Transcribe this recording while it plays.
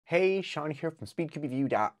Hey, Sean here from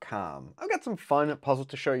SpeedCubeReview.com. I've got some fun puzzles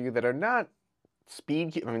to show you that are not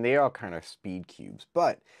speed cubes. I mean, they are kind of speed cubes,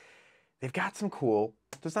 but they've got some cool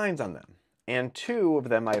designs on them. And two of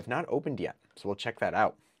them I have not opened yet, so we'll check that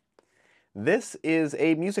out. This is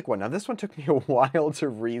a music one. Now, this one took me a while to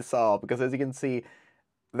resolve because, as you can see,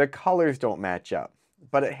 the colors don't match up.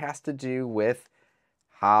 But it has to do with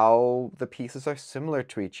how the pieces are similar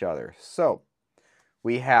to each other. So,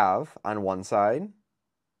 we have on one side,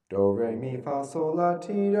 do, re, mi, fa, sol, la,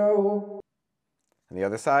 ti, do. And the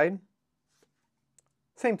other side,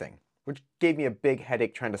 same thing, which gave me a big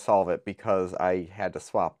headache trying to solve it because I had to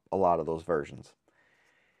swap a lot of those versions.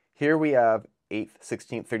 Here we have 8th,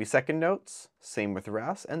 16th, 32nd notes, same with the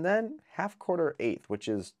rest, and then half, quarter, eighth, which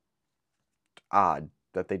is odd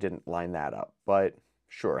that they didn't line that up, but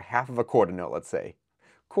sure, half of a quarter note, let's say.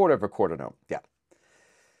 Quarter of a quarter note, yeah.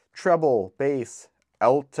 Treble, bass,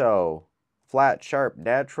 alto, flat, sharp,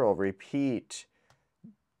 natural, repeat,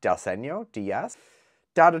 desegno, DS.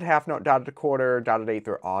 Dotted half note, dotted quarter, dotted eighth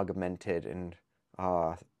are augmented, and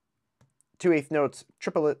 2/8 notes,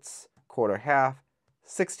 triplets, quarter half,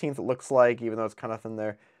 16th it looks like, even though it's kind of in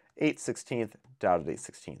there, 8 16th, dotted 8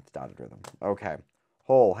 16th, dotted rhythm. Okay,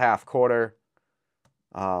 whole, half, quarter,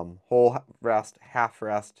 whole rest, half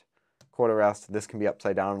rest, quarter rest. This can be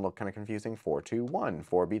upside down and look kind of confusing. 4 2 1,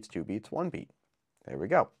 4 beats, 2 beats, 1 beat. There we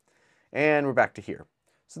go. And we're back to here.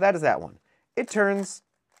 So that is that one. It turns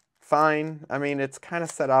fine. I mean, it's kind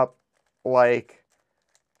of set up like,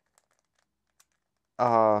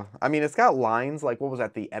 I mean, it's got lines like, what was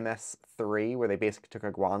that, the MS3, where they basically took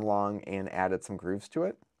a guanlong and added some grooves to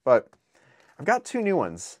it. But I've got two new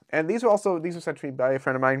ones, and these are sent to me by a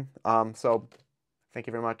friend of mine, so thank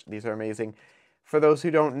you very much. These are amazing. For those who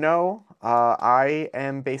don't know, I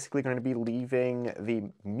am basically going to be leaving the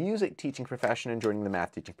music teaching profession and joining the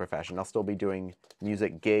math teaching profession. I'll still be doing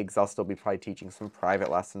music gigs. I'll still be probably teaching some private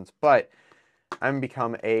lessons, but I'm going to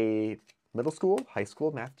become a middle school, high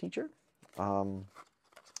school math teacher. So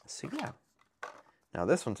yeah. Now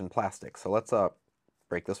this one's in plastic, so let's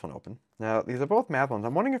break this one open. Now these are both math ones.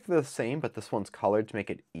 I'm wondering if they're the same, but this one's colored to make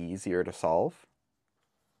it easier to solve,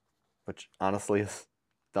 which honestly is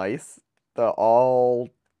nice. The all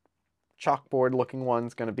chalkboard looking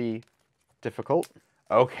one's going to be difficult.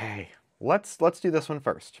 Okay, let's do this one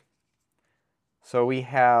first. So we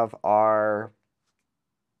have our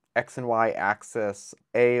x and y axis.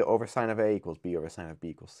 A over sine of a equals b over sine of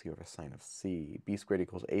b equals c over sine of c. B squared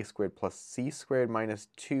equals a squared plus c squared minus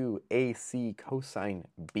 2ac cosine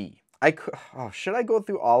b. Should I go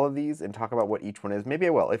through all of these and talk about what each one is? Maybe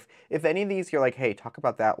I will. If any of these you're like, hey, talk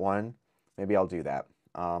about that one, maybe I'll do that.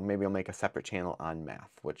 Maybe I'll make a separate channel on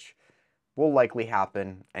math, which will likely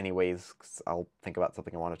happen anyways, because I'll think about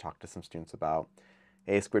something I want to talk to some students about.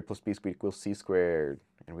 A squared plus b squared equals c squared.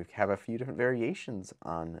 And we have a few different variations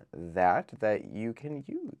on that you can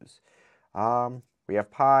use. We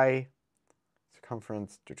have pi,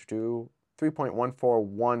 circumference,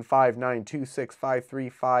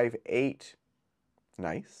 3.141592653538.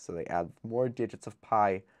 Nice, so they add more digits of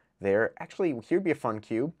pi there. Actually, here'd be a fun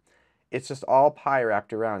cube. It's just all pi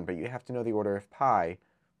wrapped around, but you have to know the order of pi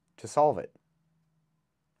to solve it.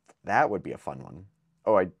 That would be a fun one.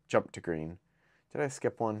 Oh, I jumped to green. Did I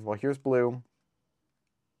skip one? Well, here's blue.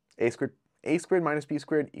 A squared minus b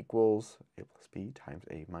squared equals a plus b times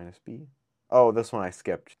a minus b. Oh, this one I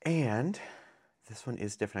skipped. And this one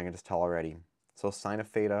is different, I can just tell already. So sine of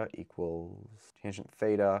theta equals tangent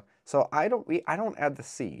theta. So I don't add the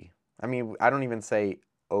c. I mean, I don't even say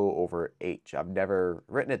O over H. I've never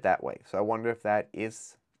written it that way. So I wonder if that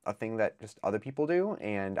is a thing that just other people do,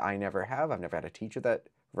 and I never have. I've never had a teacher that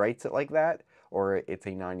writes it like that, or it's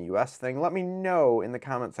a non-US thing. Let me know in the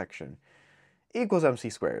comment section. Equals mc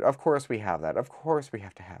squared. Of course we have that. Of course we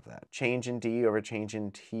have to have that. Change in d over change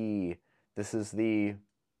in t. This is the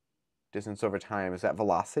distance over time. Is that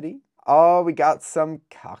velocity? Oh, we got some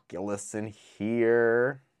calculus in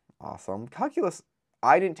here. Awesome. Calculus.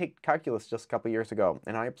 I didn't take calculus just a couple years ago,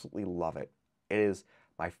 and I absolutely love it. It is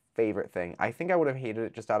my favorite thing. I think I would have hated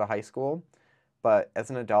it just out of high school, but as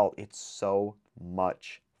an adult, it's so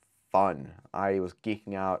much fun. I was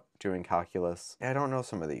geeking out doing calculus. I don't know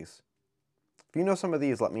some of these. If you know some of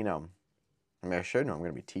these, let me know. I mean, I should know. I'm going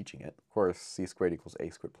to be teaching it. Of course, c squared equals a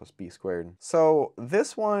squared plus b squared. So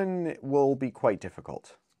this one will be quite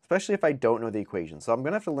difficult, especially if I don't know the equations. So I'm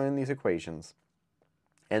going to have to learn these equations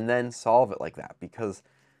and then solve it like that, because,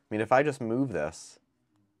 I mean, if I just move this,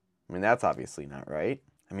 I mean, that's obviously not right.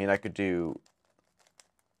 I mean, I could do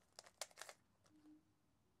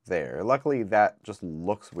there. Luckily, that just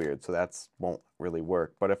looks weird, so that won't really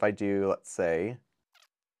work. But if I do, let's say,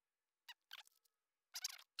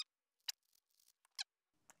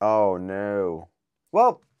 Oh no.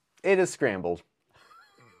 Well, it is scrambled.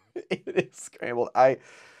 It is scrambled.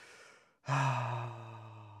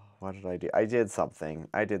 What did I do? I did something.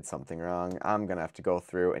 I did something wrong. I'm gonna have to go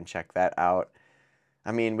through and check that out.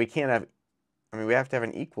 I mean, we can't have, I mean, we have to have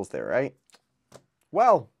an equals there, right?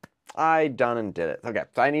 Well, I done and did it. Okay,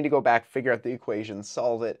 so I need to go back, figure out the equation,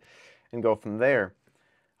 solve it, and go from there.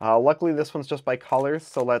 Luckily, this one's just by colors,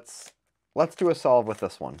 so let's do a solve with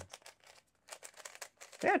this one.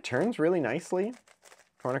 Yeah, it turns really nicely.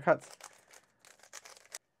 Corner cuts.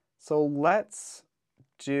 So let's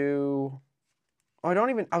do... Oh,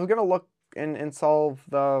 I was going to look and solve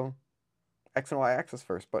the X and Y axis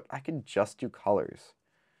first, but I could just do colors.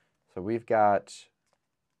 So we've got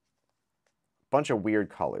a bunch of weird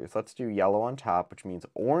colors. Let's do yellow on top, which means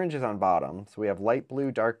orange is on bottom. So we have light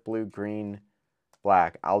blue, dark blue, green,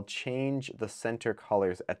 black. I'll change the center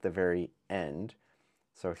colors at the very end.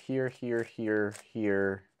 So here, here, here,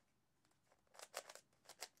 here.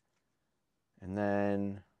 And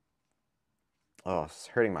then, oh, it's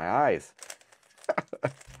hurting my eyes.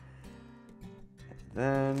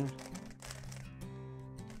 Then,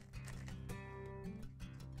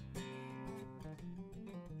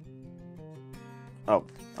 oh,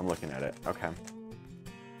 I'm looking at it. Okay.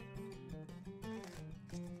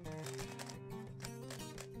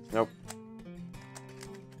 Nope.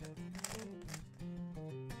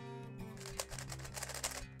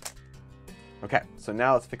 Okay, so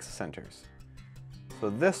now let's fix the centers. So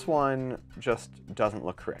this one just doesn't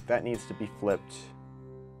look correct. That needs to be flipped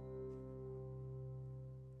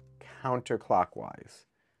counterclockwise.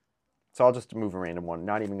 So I'll just move a random one.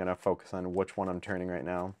 Not even going to focus on which one I'm turning right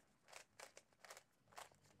now.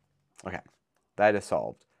 Okay, that is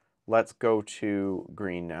solved. Let's go to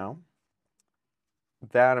green now.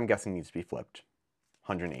 That, I'm guessing, needs to be flipped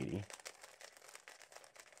 180.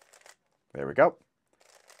 There we go.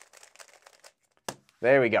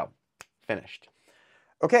 There we go. Finished.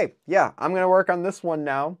 Okay, yeah, I'm going to work on this one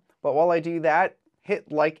now. But while I do that,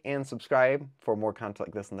 hit like and subscribe for more content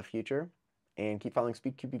like this in the future. And keep following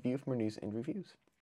SpeedCube Review for more news and reviews.